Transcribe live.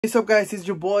What's up guys, it's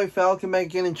your boy Falcon back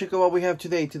again, and check out what we have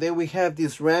today. Today we have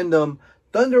this random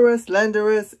Thundurus,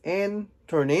 Landorus, and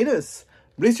Tornadus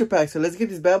blister pack. So let's get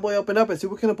this bad boy open up and see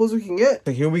what kind of pulls we can get.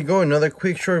 So here we go, another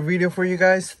quick short video for you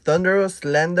guys. Thundurus,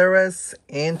 Landorus,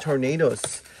 and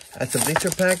Tornadus. That's a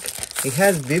blister pack. It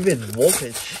has vivid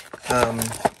voltage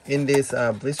in this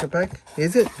blister pack.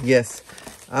 Is it? Yes.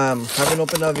 Haven't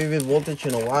opened up vivid voltage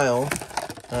in a while.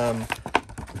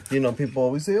 You know, people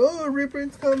always say, oh,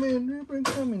 reprint's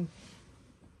coming.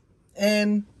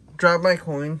 And drop my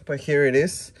coin, but here it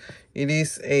is. It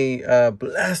is a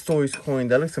Blastoise coin.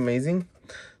 That looks amazing.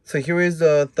 So here is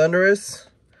the Thundurus.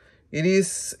 It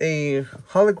is a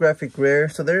holographic rare.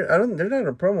 So they're not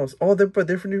a promos. Oh,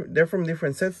 they're from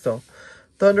different sets though.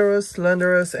 Thundurus,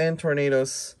 Landorus, and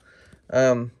Tornadus.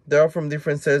 They're all from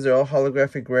different sets. They're all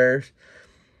holographic rares.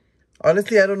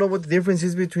 Honestly, I don't know what the difference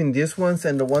is between these ones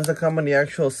and the ones that come on the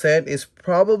actual set.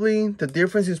 The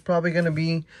difference is probably going to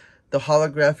be the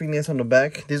holographicness on the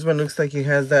back. This one looks like it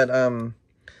has that,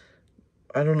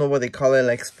 I don't know what they call it,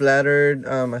 like splattered.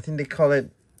 I think they call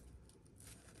it,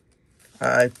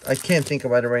 I can't think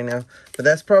about it right now. But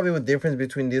that's probably the difference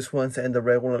between these ones and the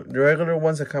regular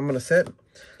ones that come on the set.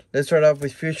 Let's start off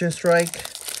with Fusion Strike.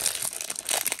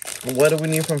 What do we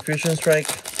need from Fusion Strike?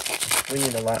 We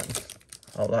need a lot.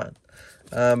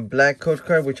 Black code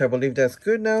card, which I believe that's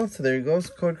good now. So there you go,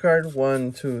 code card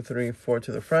 1, 2, 3, 4 to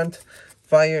the front.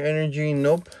 Fire energy,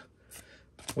 nope.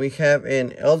 We have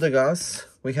an Eldegoss.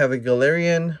 We have a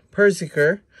Galarian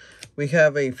Persiker. We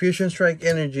have a Fusion Strike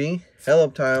energy,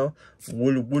 Heloptile,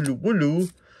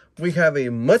 Wooloo. We have a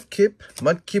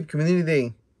Mudkip Community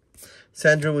Day.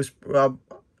 Sandra was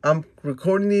I'm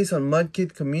recording these on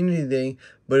Mudkip Community Day,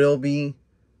 but it'll be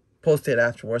posted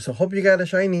afterwards. So hope you got a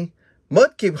shiny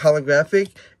Mudkip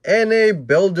holographic and a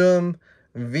Beldum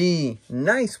V.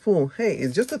 Nice pull. Hey,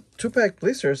 it's just a 2-pack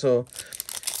blister, so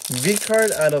V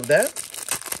card out of that.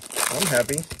 I'm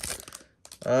happy.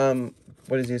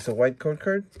 What is this? A white code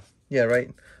card? Yeah, right.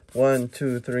 1,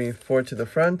 2, 3, 4 to the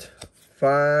front.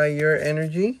 Fire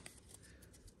energy.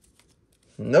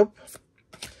 Nope.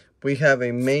 We have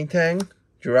a Maytang,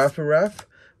 Giraffe.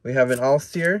 We have an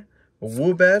Alsteer, a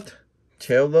Woobat,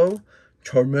 Taillow,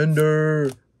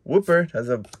 Charmander. Whooper, that's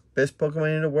the best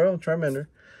Pokemon in the world, Charmander.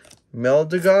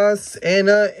 Meldegoss and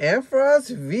Ampharos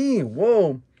V.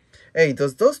 Whoa. Hey,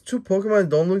 does those two Pokemon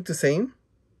don't look the same?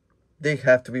 They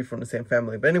have to be from the same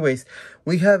family. But anyways,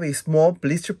 we have a small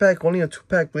blister pack, only a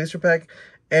 2-pack blister pack,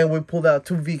 and we pulled out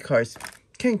 2 V cards.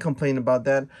 Can't complain about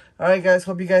that. Alright guys,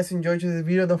 hope you guys enjoyed this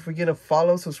video. Don't forget to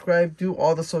follow, subscribe, do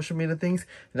all the social media things,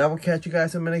 and I will catch you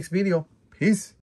guys in my next video. Peace.